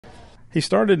He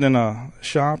started in a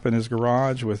shop in his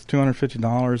garage with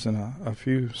 $250 and a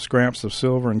few scraps of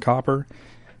silver and copper.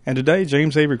 And today,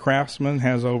 James Avery Craftsman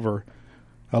has over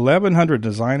 1,100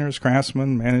 designers,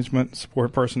 craftsmen, management,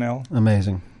 support personnel.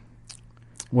 Amazing.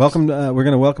 Welcome. We're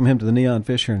going to welcome him to the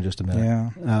NeonFish here in just a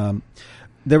minute. Yeah.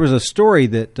 There was a story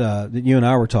that you and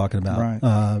I were talking about.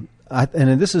 Right.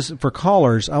 And this is for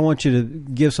callers. I want you to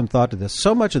give some thought to this.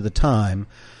 So much of the time,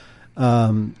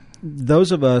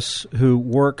 those of us who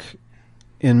work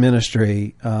in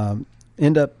ministry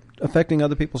end up affecting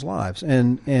other people's lives,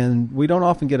 and we don't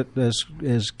often get it,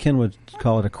 as Ken would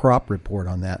call it, a crop report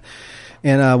on that.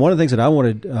 And one of the things that I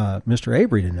wanted Mr.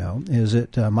 Avery to know is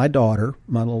that my daughter,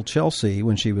 my little Chelsea,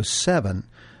 when she was 7,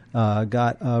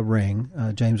 got a ring,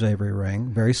 a James Avery ring,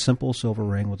 very simple silver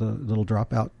ring with a little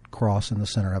dropout cross in the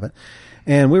center of it.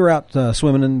 And we were out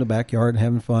swimming in the backyard and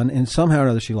having fun, and somehow or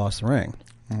another she lost the ring.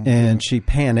 Mm-hmm. And she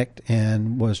panicked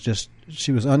and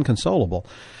she was inconsolable.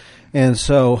 And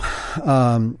so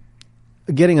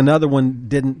getting another one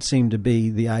didn't seem to be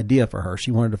the idea for her.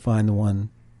 She wanted to find the one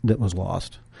that was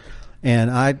lost.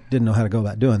 And I didn't know how to go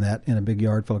about doing that in a big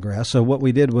yard full of grass. So what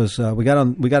we did was we got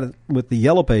it with the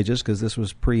Yellow Pages, because this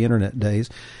was pre-internet days,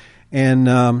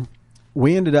 and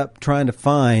we ended up trying to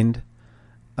find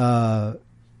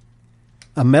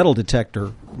a metal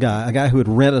detector guy, a guy who would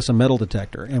rent us a metal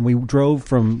detector. And we drove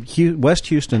from West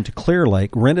Houston to Clear Lake,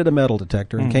 rented a metal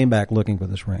detector, and came back looking for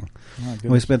this ring.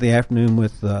 We spent the afternoon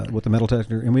with the metal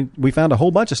detector, and we found a whole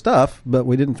bunch of stuff, but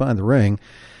we didn't find the ring.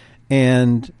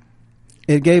 And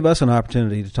it gave us an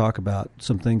opportunity to talk about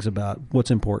some things about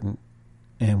what's important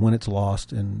and when it's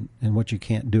lost, and what you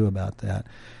can't do about that,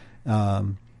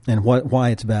 and why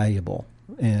it's valuable.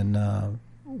 And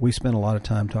we spent a lot of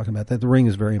time talking about that. The ring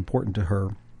is very important to her,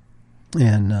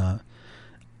 and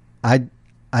I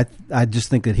just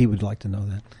think that he would like to know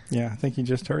that. Yeah, I think you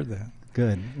just heard that.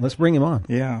 Good. Let's bring him on.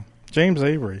 Yeah. James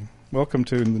Avery, welcome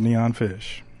to the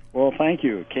NeonFish. Well, thank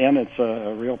you, Ken. It's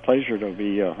a real pleasure to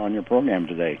be on your program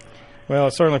today. Well,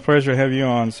 it's certainly a pleasure to have you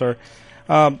on, sir.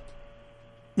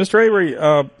 Mr. Avery,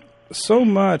 so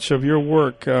much of your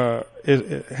work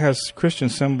it has Christian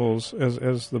symbols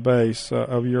as the base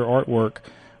of your artwork.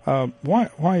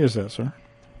 Why is that, sir?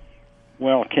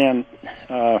 Well, Ken,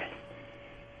 I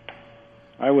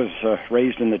was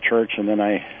raised in the church, and then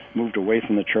I moved away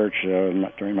from the church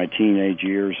during my teenage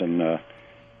years, and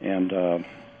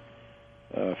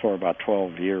for about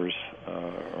 12 years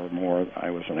or more,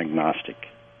 I was an agnostic.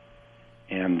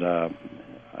 And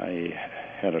I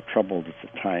had a trouble at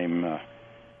the time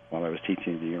while I was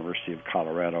teaching at the University of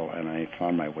Colorado, and I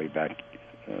found my way back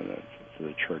to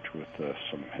the church with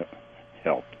some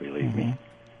help, believe me,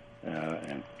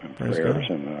 and prayers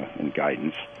and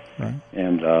guidance. Right.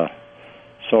 And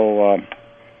so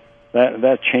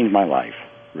that changed my life,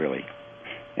 really.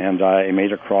 And I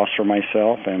made a cross for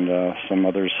myself, and some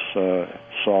others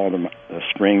saw the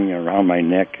string around my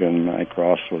neck, and my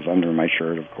cross was under my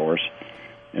shirt, of course.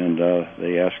 And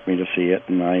they asked me to see it,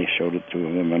 and I showed it to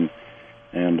them,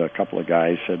 and a couple of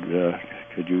guys said,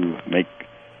 could you make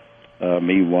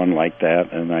me one like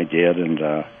that? And I did,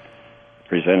 and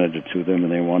presented it to them,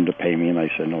 and they wanted to pay me, and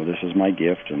I said, no, this is my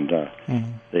gift. And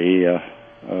they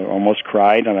almost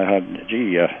cried, and I thought,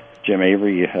 gee, Jim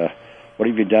Avery, what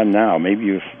have you done now? Maybe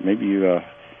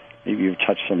you've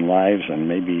touched some lives, and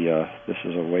maybe this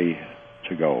is a way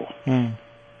to go.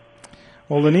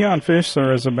 Well, the NeonFish,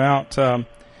 sir, is about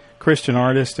Christian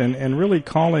artists and really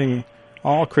calling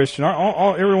all Christian,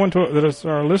 everyone that is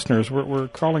our listeners. We're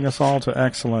calling us all to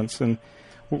excellence, and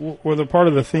the part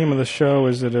of the theme of the show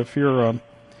is that if you're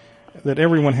that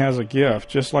everyone has a gift,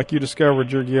 just like you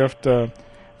discovered your gift there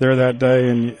that day,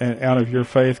 and out of your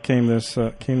faith came this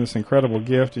incredible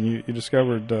gift, and you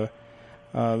discovered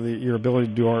your ability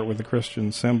to do art with the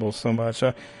Christian symbols so much.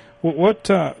 Tell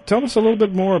us a little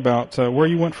bit more about where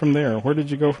you went from there. Where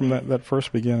did you go from that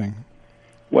first beginning?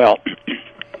 Well,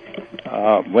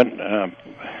 when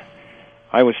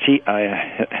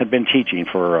I had been teaching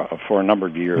for a number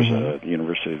of years at the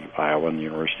University of Iowa and the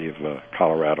University of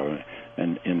Colorado,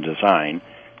 and in design.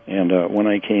 And when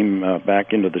I came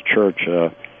back into the church,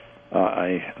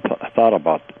 I thought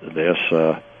about this,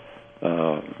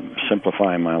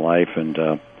 simplifying my life, and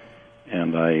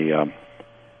I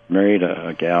married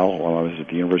a gal while I was at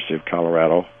the University of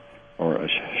Colorado, or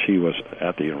she was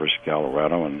at the University of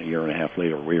Colorado, and a year and a half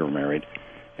later we were married,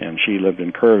 and she lived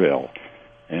in Kerrville.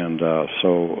 And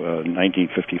so in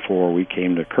 1954 we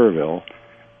came to Kerrville,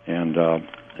 and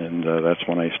that's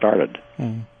when I started.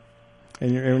 And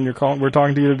we're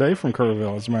talking to you today from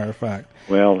Kerrville, as a matter of fact.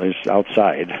 Well, it's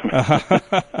outside.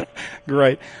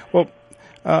 Great. Well,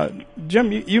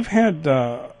 Jim, you've had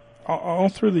all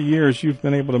through the years, you've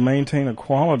been able to maintain a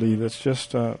quality that's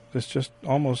just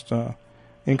almost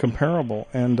incomparable.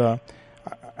 And how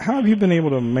have you been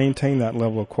able to maintain that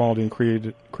level of quality and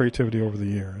creativity over the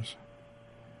years?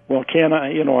 Well, Ken,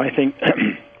 I think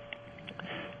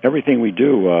everything we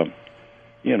do, I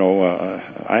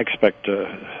expect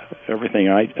everything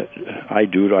I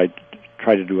do. I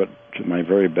try to do it to my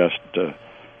very best,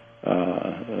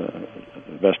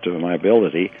 best of my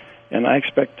ability, and I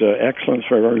expect excellence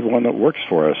for everyone that works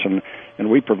for us. And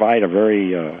we provide a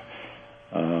very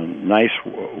nice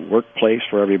workplace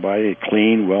for everybody,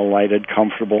 clean, well lighted,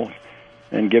 comfortable,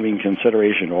 and giving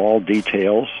consideration to all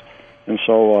details. And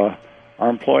so our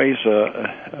employees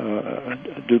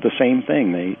do the same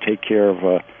thing. They take care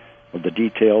of the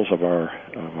details of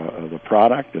the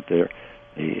product that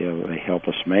they help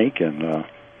us make, and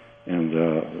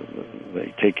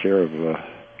they take care of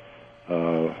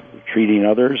treating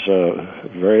others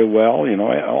very well.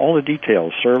 All the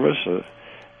details, service.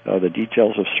 The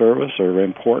details of service are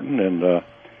important, and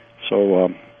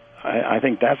so I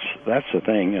think that's the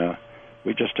thing.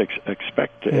 We just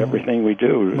expect everything we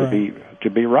do to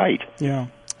be right. Yeah.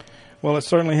 Well, it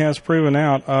certainly has proven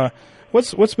out.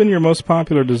 What's been your most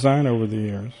popular design over the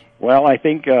years? Well, I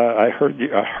think I heard you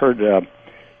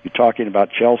talking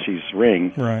about Chelsea's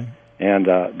ring, right? And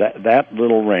that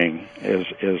little ring has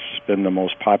been the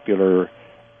most popular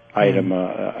item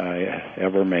I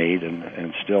ever made,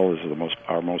 and still is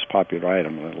our most popular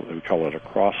item. We call it a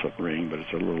cross-up ring, but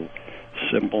it's a little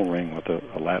simple ring with a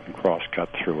Latin cross cut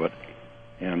through it.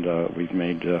 And we've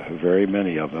made very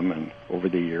many of them, and over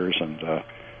the years,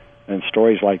 and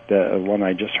stories like the one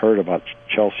I just heard about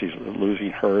Chelsea's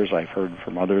losing hers. I've heard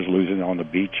from others losing on the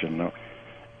beach in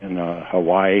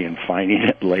Hawaii and finding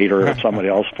it later. Somebody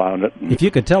else found it. If you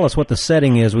could tell us what the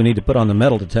setting is we need to put on the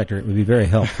metal detector, it would be very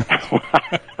helpful.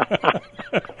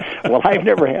 Well, I've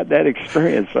never had that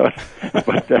experience, but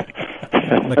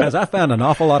because I found an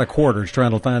awful lot of quarters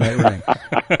trying to find that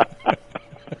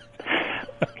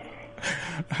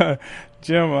ring.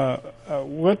 Jim,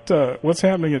 what's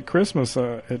happening at Christmas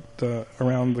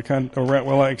around the country?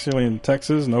 Well, actually in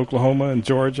Texas and Oklahoma and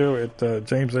Georgia at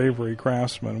James Avery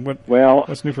Craftsman.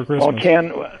 What's new for Christmas? Well,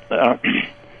 Ken,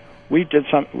 we did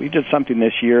something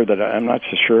this year that I'm not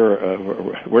so sure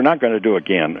we're not going to do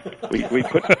again. We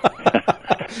put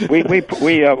we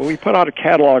put out a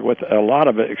catalog with a lot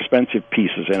of expensive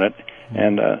pieces in it,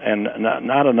 and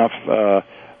not enough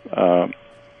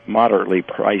moderately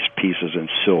priced pieces in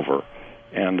silver.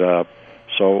 And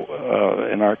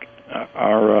and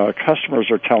our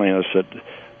customers are telling us that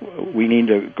we need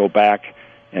to go back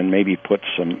and maybe put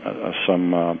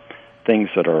some things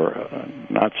that are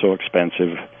not so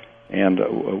expensive, and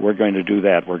we're going to do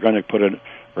that. We're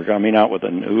coming out with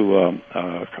a new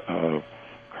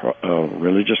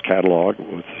religious catalog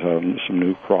with some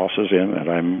new crosses in that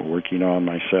I'm working on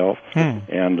myself,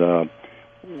 and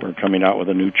we're coming out with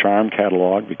a new charm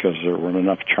catalog because there weren't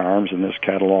enough charms in this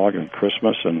catalog in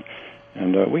Christmas, and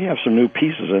we have some new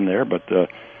pieces in there, but a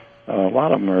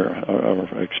lot of them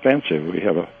are expensive. We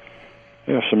have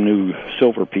some new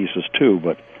silver pieces too,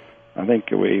 but I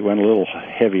think we went a little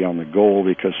heavy on the gold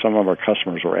because some of our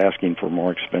customers were asking for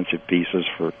more expensive pieces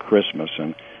for Christmas,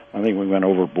 and I think we went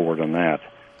overboard on that.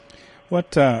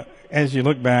 What, as you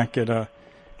look back at a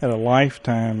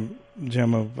lifetime,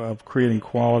 Jim, of creating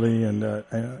quality and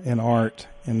in art,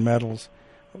 in metals,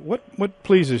 what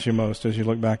pleases you most as you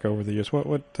look back over the years?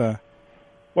 Well,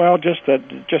 just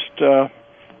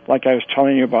like I was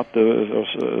telling you about those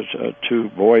two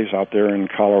boys out there in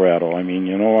Colorado. I mean,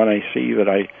 when I see that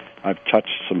I've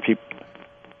touched some people,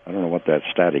 I don't know what that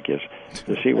static is,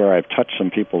 to see where I've touched some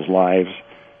people's lives,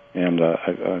 and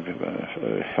I've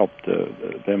helped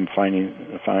them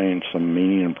find some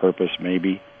meaning and purpose,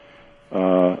 maybe.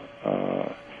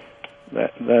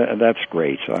 That's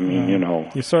great. I mean,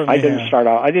 you certainly I didn't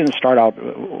start out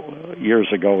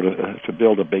years ago to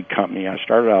build a big company. I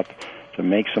started out to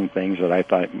make some things that I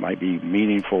thought might be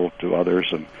meaningful to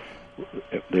others, and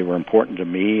they were important to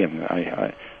me,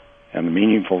 and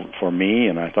meaningful for me,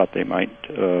 and I thought they might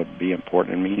be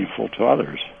important and meaningful to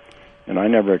others. And I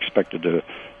never expected the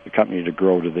company to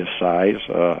grow to this size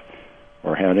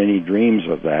or had any dreams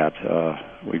of that.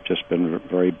 We've just been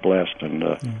very blessed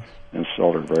and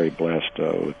still are very blessed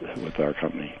with our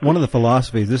company. One of the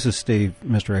philosophies, this is Steve,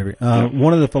 Mr. Avery,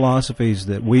 one of the philosophies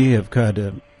that we have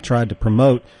tried to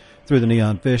promote through the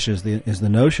NeonFish is the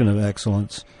notion of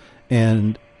excellence,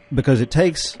 and because it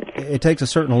takes a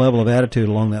certain level of attitude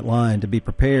along that line to be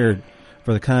prepared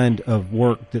for the kind of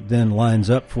work that then lines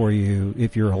up for you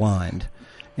if you're aligned.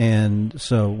 And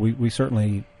so we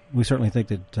certainly think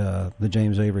that the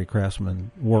James Avery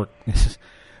Craftsman work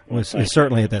is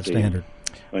certainly at that standard.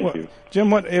 Thank you.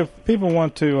 Jim, what if people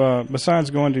want to, besides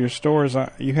going to your stores,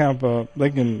 you have they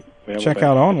can check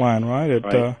out online, right, at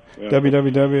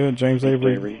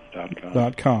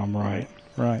www.jamesavery.com,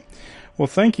 right. Well,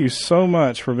 thank you so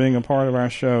much for being a part of our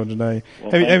show today.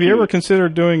 Well, have you ever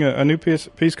considered doing a new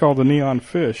piece called the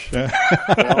NeonFish?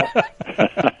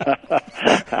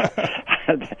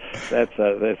 That's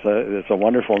a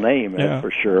wonderful name,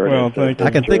 for sure. Well, thank you. I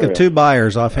can think of 2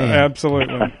 buyers offhand.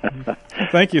 Absolutely.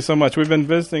 Thank you so much. We've been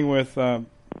visiting with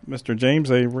Mr. James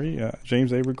Avery,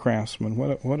 James Avery Craftsman.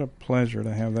 What a pleasure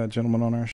to have that gentleman on our show.